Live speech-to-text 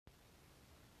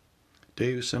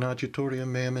Deus in adjutorium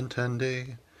meam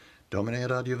intende, Domine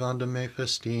ad adjuvandum me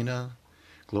festina,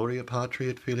 Gloria Patri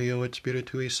et Filio et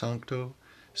Spiritui Sancto,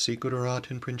 sicut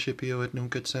erat in principio et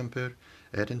nunc et semper,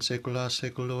 et in saecula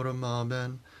saeculorum.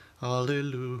 Amen.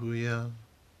 Alleluia.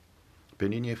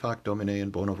 Benigne fac Domine in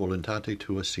bona voluntate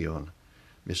tua Sion,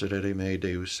 miserere me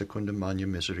Deus secundum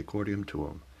magnum misericordium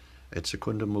tuum, et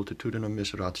secundum multitudinum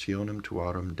miserationem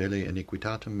tuarum dele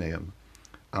iniquitatem meam,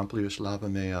 amplius lava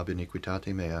me ab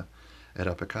iniquitate mea, et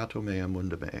a peccato meam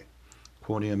munda me,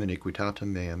 quoniam iniquitatem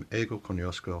meam ego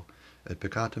cognosco, et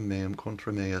peccatum meam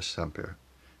contra mea semper.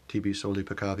 Tibi soli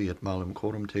peccavi et malum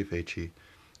coram te feci,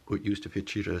 ut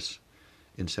justificiris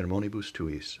in sermonibus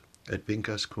tuis, et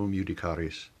vincas cum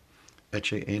judicaris,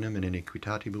 ecce enim in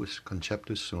iniquitatibus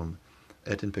conceptus sum,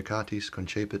 et in peccatis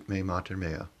concepit me mater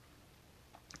mea.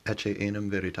 Ecce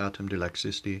enim veritatem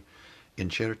dilexisti,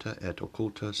 incerta et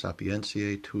occulta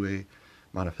sapientiae tuae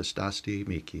manifestasti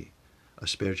mihi,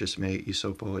 asperges me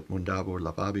isopo et mundabor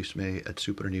lavabis me et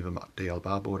supernivum de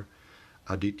albabor,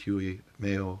 additui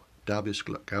meo dabis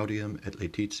gaudium et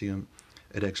laetitium,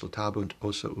 et exultabunt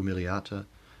ossa humiliata,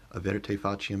 averte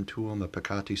faciem tuum a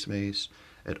peccatis meis,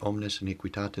 et omnes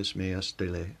iniquitatis meas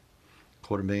dele.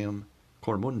 Cor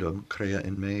mundum crea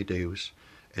in me Deus,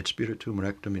 et spiritum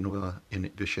rectum innova in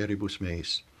visceribus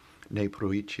meis, ne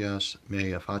proitias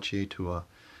mea facie tua,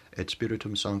 et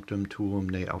spiritum sanctum tuum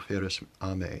ne auferis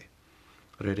a me.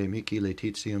 Rede mihi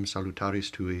laetitium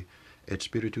salutaris tui, et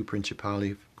spiritu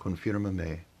principali confirma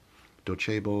me.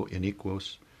 Docebo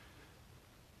iniquos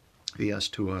vias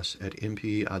tuas, et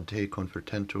impii ad te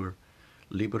convertentur,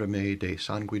 libera me de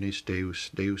sanguinis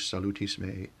Deus salutis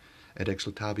me, et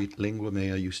exultabit lingua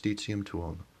mea justitium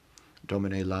tuum.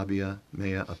 Domine labia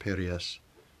mea aperias,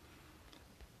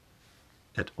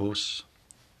 et os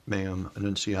meam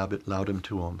annunciabit laudem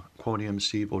tuum, quoniam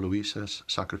si voluisas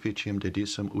sacrificium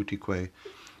dedissum utique,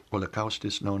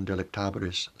 holocaustis non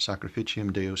delectabiris,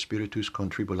 sacrificium Deo spiritus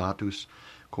contribulatus,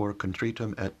 cor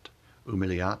contritum et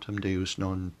humiliatum Deus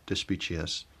non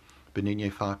despicias.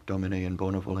 Benigne fac Domine in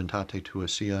bona voluntate tua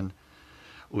Sion,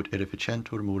 ut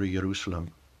edificentur muri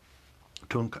Jerusalem.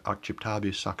 Tunc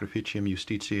acceptabis sacrificium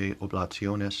justitiae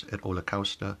oblationes et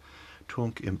holocausta,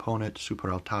 tunc imponet super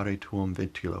altare tuum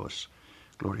ventilos.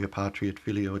 Gloria Patri et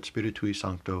Filio et Spiritui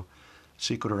Sancto,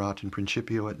 sic erat in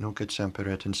principio et nunc et semper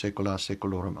et in saecula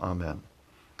saeculorum. Amen.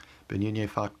 Benigne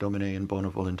fac Domine in bona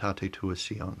voluntate tua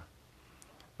Sion.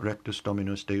 Rectus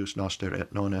Dominus Deus noster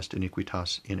et non est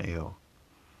iniquitas in eo.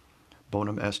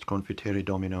 Bonum est confitere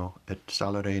Domino, et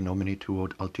salere nomini tuo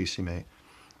altissime,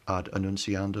 ad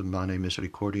annunciandum mane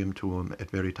misericordium tuum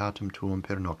et veritatem tuum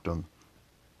per noctum.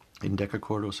 In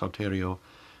decacordo salterio,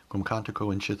 cum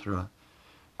cantico in cithara,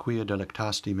 quia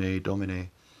delectasti me, Domine,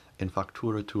 in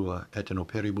factura tua et in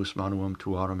operibus manuum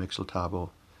tuarum exultabo,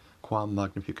 quam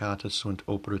magnificatas sunt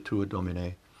opera tua,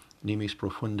 Domine, nimis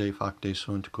profunde facte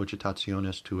sunt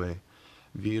cogitationes tuae,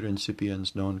 vir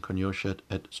incipiens non cognoscet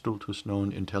et stultus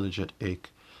non intelliget ec,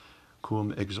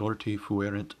 cum exhorti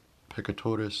fuerent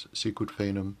peccatoris sicut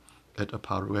fenum, et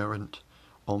apparuerent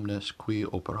omnes qui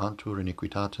operantur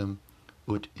iniquitatem,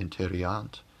 ut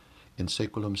interiant, in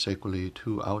saeculum saeculi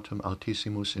tu autem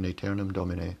altissimus in aeternum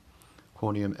Domine,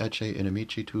 quoniam ecce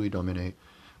inimici tui, Domine,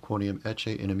 quoniam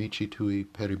ecce inimici tui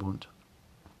peribunt,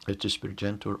 et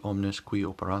dispergentur omnes qui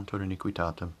operantur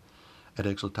iniquitatem, et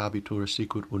exultabitur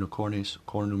sicut unicornis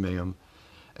cornu meum,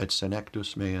 et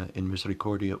senectus mea in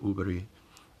misericordia uberi,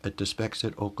 et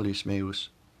despexit oculos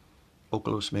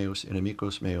meus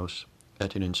inimicos meus,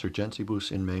 et in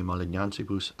insurgentibus in me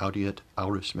malignantibus audiet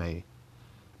auris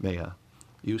mea.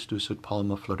 Justus ut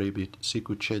palma florebit,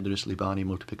 sicut cedris Libani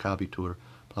multiplicabitur,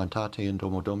 plantate in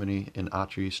domo Domini in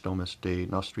atriis domus Dei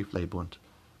nostri florebunt.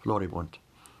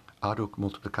 Aduc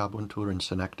multiplicabuntur in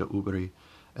senecta uberi,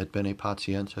 et bene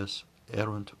patientes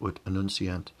erunt ut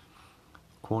annuncient,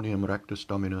 quoniam rectus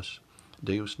Dominus,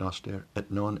 Deus noster,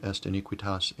 et non est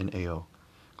iniquitas in eo.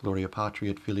 Gloria Patri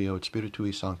et Filio et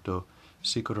Spiritui Sancto,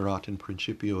 sicut erat in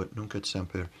principio et nunc et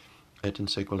semper, et in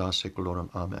saecula saeculorum.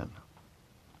 Amen.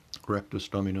 Rectus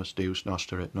Dominus Deus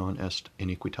noster, et non est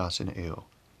iniquitas in eo.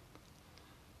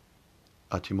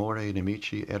 A timore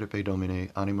inimici eripe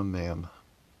Domine animum meam.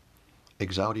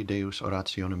 Exaudi Deus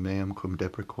orationem meam cum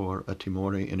deprecor a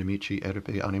timore inimici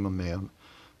eripe animum meam,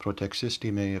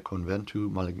 protexisti mea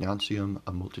conventu malignantium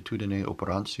a multitudine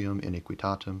operantium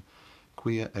iniquitatem,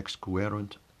 quia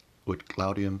exquerunt ut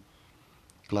gladium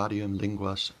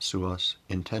linguas suas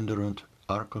intenderunt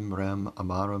arcum rem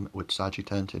amarum ut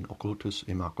sagittent in occultus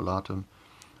immaculatum,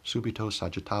 subito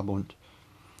sagittabunt,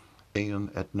 eum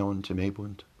et non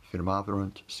timebunt,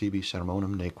 firmaverunt sibi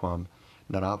sermonum nequam,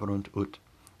 naraverunt ut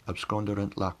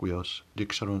absconderant laquios,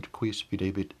 dixerunt quis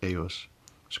videbit eos,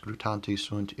 scrutanti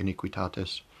sunt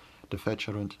iniquitates,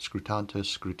 defecerunt scrutantes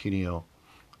scrutinio,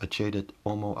 accedet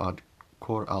homo ad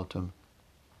cor altum,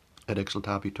 et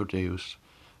exultabitur Deus,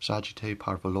 sagittae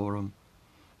parvulorum,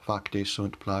 facte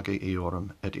sunt plagae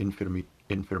eorum, et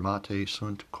infirmate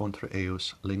sunt contra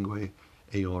eos linguae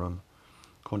eorum,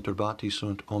 conturbati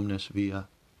sunt omnes via,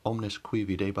 omnes qui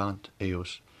videbant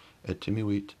eos, et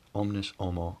timuit omnes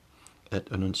homo, et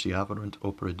annunciaverunt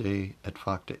opera Dei, et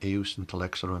facta eus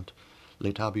intellexerunt,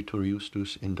 letabitur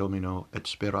justus in Domino, et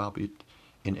sperabit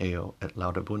in eo, et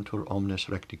laudabuntur omnes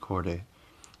recti corde.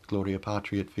 Gloria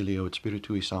Patri et Filio et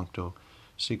Spiritui Sancto,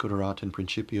 sic ut erat in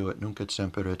principio et nunc et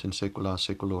semper et in saecula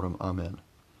saeculorum. Amen.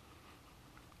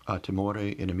 A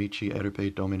timore inimici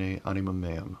eripe Domine animum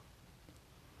meum.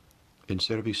 In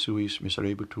servis suis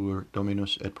miserebutur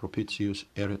Dominus et propitius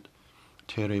erit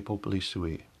terre populi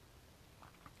sui.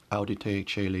 Audite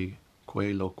celi,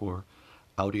 quae locor,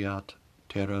 audiat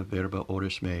terra verba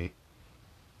oris mei,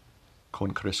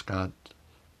 concrescat,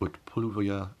 ut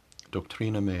pluvia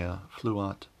doctrina mea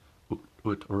fluat,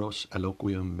 ut ros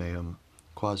eloquium meum,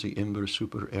 quasi imber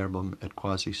super erbum et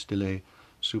quasi stille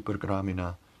super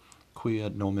gramina, qui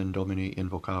ad nomen Domini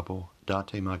invocabo,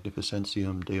 date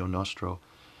magnificentiam Deo nostro,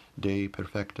 Dei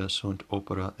perfecta sunt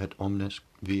opera et omnes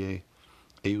viae,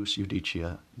 eius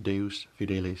judicia, Deus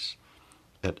fidelis,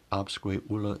 et absque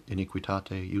ulla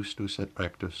iniquitate justus et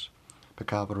rectus,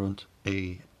 peccaverunt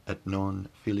et non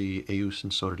filii eius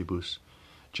in sordibus,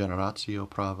 generatio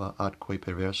prava atque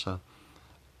perversa,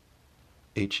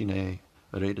 ecine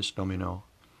redus Domino,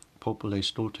 popule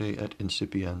stulte et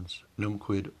insipiens,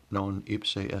 numquid non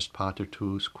ipse est pater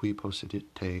tuus qui possidit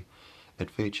te, et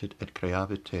fecit et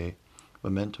creavit te,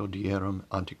 memento dierum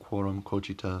antiquorum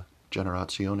cogita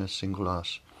generationes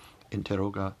singulas,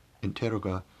 interroga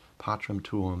patrem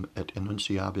tuum et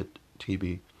enunciabit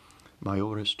tibi,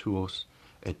 maiores tuos,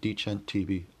 et dicent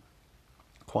tibi,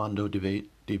 quando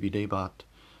dividebat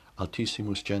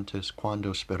altissimus gentes,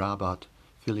 quando sperabat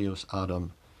filios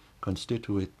Adam,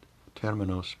 constituit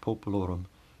terminos populorum,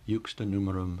 juxta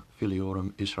numerum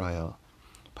filiorum Israel,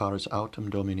 pares autem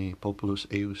Domini populus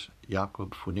eius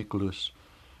Jacob funiculus,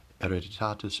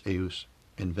 hereditatis eius,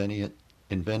 invenit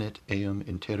eum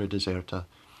in terra deserta,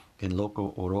 in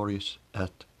loco auroris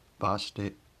et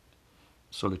vaste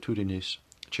solitudinis,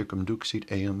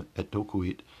 circumduxit eum et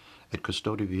docuit, et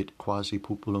custodivit quasi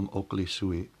populum oculi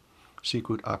sui,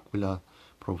 sicut aquila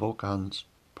provocans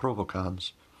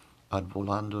ad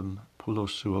volandum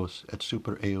pulos suos et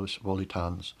super eos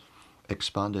volitans,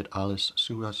 expandit alis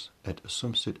suas et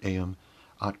assumpsit eum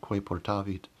atque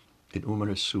portavit in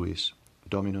humerus suis,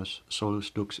 Dominus solus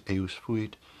dux eius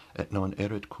fuit, et non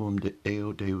erit cum de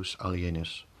eo Deus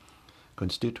alienis.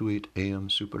 Constituit eum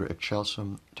super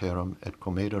excelsum terram et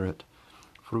comederet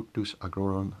fructus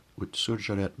agrorum ut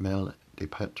surgeret mel de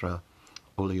petra,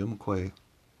 oleumque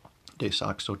de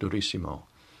saxo durissimo,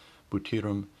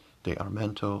 butirum de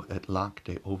armento et lac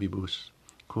de ovibus,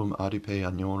 cum adipe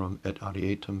agnorum et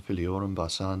arietum filiorum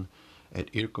basan, et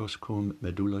ircos cum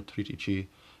medulla tritici,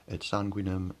 et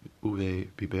sanguinem uve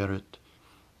biberet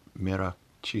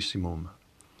miracissimum,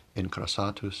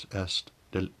 incrassatus est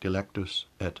delectus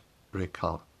et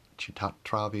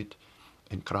recalcitravit,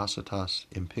 incrassatas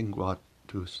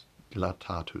impinguatus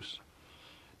dilatatus.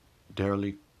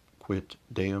 Dereliquit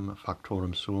Deum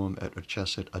factorum suum et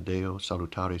recessit a Deo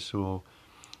salutare suo,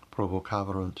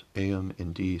 provocaverunt eum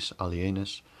in diis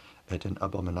alienis, et in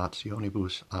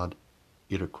abominationibus ad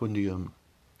iracundium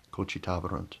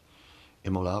cogitaverunt,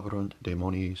 immolaverunt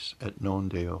demoniis et non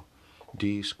Deo,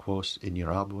 diis quos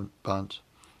inirabant,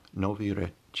 novi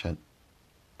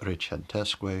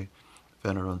recentesque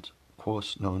venerunt,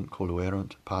 quos non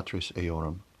coluerunt patris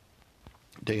eorum.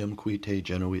 Deum qui te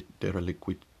genuit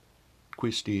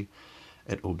dereliquisti,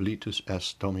 et oblitus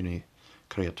est Domini,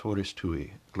 creatoris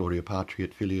tui, gloria Patri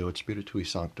et Filio et Spiritui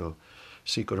Sancto,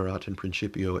 sic ut erat in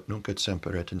principio et nunc et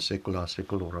semper et in saecula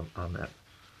saeculorum. Amen.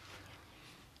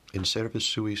 In servis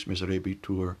suis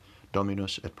miserebitur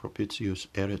Dominus et propitius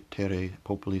erit terrae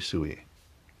populi sui.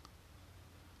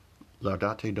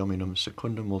 Laudate Dominum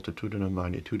secundum multitudinem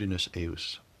magnitudinis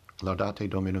eius. Laudate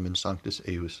Dominum in sanctis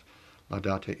eius.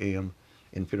 Laudate eum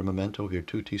in firmamento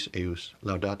virtutis eius.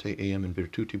 Laudate eum in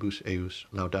virtutibus eius.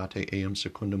 Laudate eum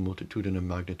secundum multitudinem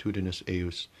magnitudinis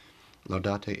eius.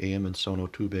 Laudate eum in sono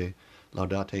tube.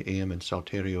 Laudate eum in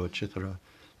salterio et cithara.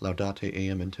 Laudate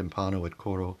eum in tympano et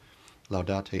coro.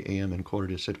 Laudate eum in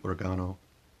cordis et organo.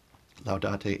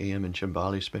 Laudate eum in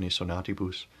cymbali spini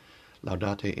sonatibus.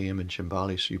 Laudate eum in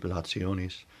cymbalis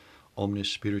jubilationis. Omnis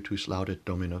spiritus laudet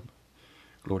Dominum.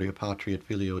 Gloria Patri et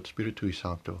Filio et Spiritui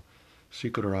Sancto,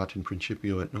 sic ut erat in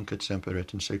principio et nunc et semper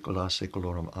et in saecula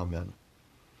saeculorum. Amen.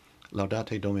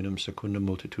 Laudate Dominum secundum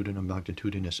multitudinem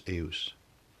magnitudinis eius.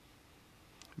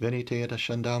 Venite et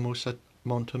ascendamus ad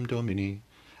montem Domini,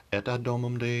 et ad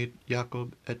domum Dei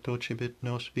Jacob, et docebit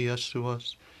nos vias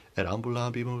suas, et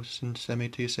ambulabimus in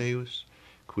semitis eius,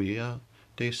 quia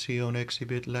de Sion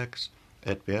exhibit lex,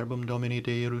 et verbum Domini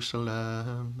de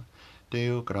Jerusalem.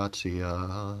 Deo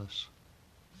gratias.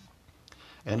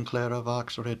 En clara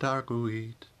vox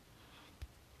redarguit,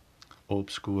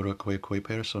 obscura quaeque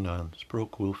personans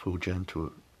procul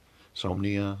fugentur.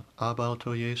 Somnia ab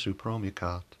alto Iesu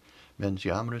promicat, mens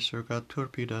iam resurgat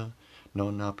turpida,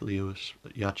 non naplius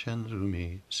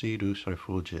iacensumi sidus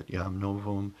refugit iam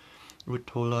novum, ut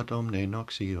tollat omne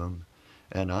noxium,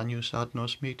 en agnus ad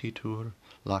nos mititur,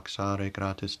 laxare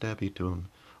gratis debitum,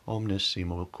 omnes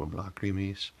simul cum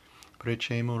lacrimis,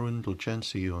 precemur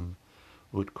indulgentium,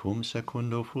 ut cum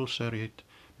secundo fulserit,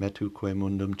 metuque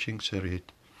mundum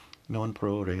cinxerit, non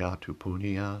pro reatu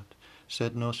puniat,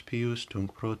 sed nos pius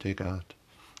tunc protegat.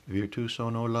 Virtus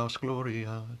ono laus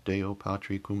gloria, Deo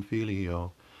Patri cum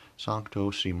Filio,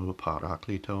 Sancto simul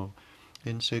Paraclito,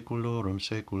 in saeculorum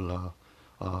saecula.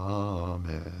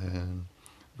 Amen.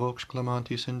 Vox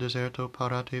clamantis in deserto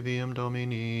parate viam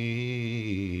Domini,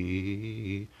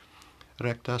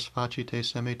 rectas facite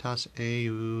semitas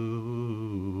eius.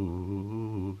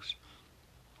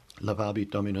 Lavabit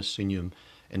Dominus signum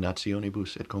in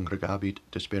nationibus et congregabit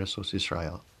dispersos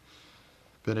Israel.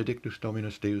 Benedictus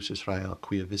Dominus Deus Israel,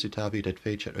 quia visitavit et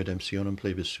fecit redemptionem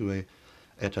plebis suae,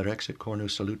 et erexit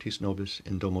cornus salutis nobis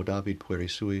in domo David pueri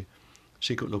sui,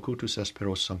 sicut locutus est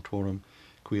peros sanctorum,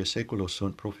 quia saeculos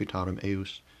sunt profitarum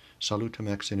eius, salutem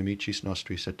ex inimicis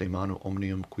nostris et de manu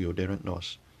omnium qui oderent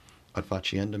nos, ad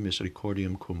faciendum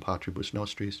misericordium cum patribus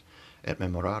nostris, et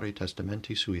memorare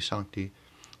testamenti sui sancti,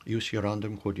 ius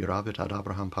ierandum quod iravit ad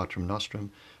Abraham patrum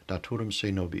nostrum, daturum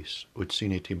se nobis, ut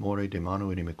sine timore de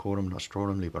manu inimicorum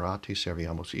nostrorum liberati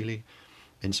serviamus illi,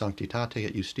 in sanctitate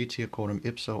et justitia coram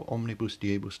ipso omnibus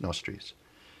diebus nostris,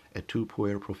 et tu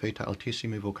puer profeta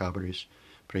altissimi vocaberis,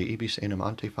 praeibis enim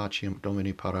ante faciem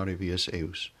Domini parare vias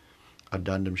eius,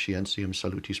 addandum scientiam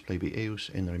salutis plebi eius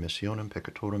in remissionem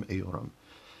peccatorum eorum,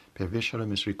 per viscera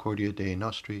misericordia Dei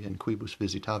nostri, in quibus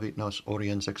visitavit nos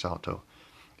oriens ex alto,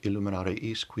 illuminare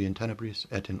is qui in tenebris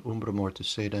et in umbra mortis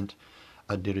sedent,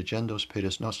 ad dirigendos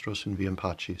pedes nostros in viam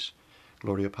pacis.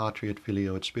 Gloria Patri et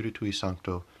Filio et Spiritui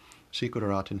Sancto, sic ut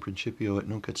erat in principio et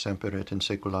nunc et semper et in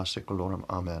saecula saeculorum.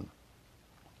 Amen.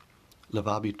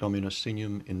 Lavabit Dominus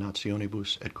signum in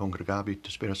nationibus et congregabit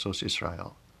dispersos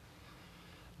Israel.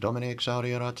 Domine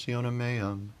exaudi rationem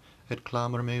meam, et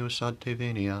clamor meus ad te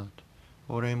veniat.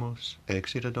 Oremus,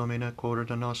 exita Domine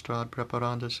corda nostra ad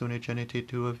preparandus unigeniti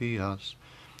tua vias,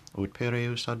 ut per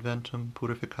eius adventum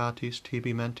purificatis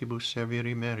tibi mentibus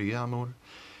serviri meriamur,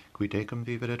 qui tecum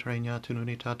vivit et regnat in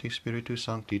unitatis Spiritus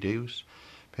Sancti Deus,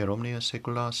 per omnia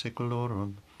saecula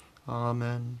saeculorum.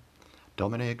 Amen.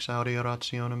 Domine exaudi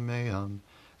rationem meam,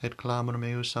 et clamor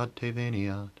meus ad te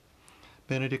veniat.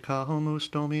 Benedicamus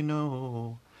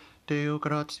Domino, Deo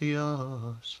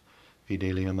gratias.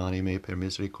 Fidelium anime per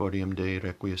misericordiam Dei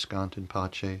requiescant in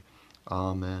pace.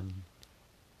 Amen.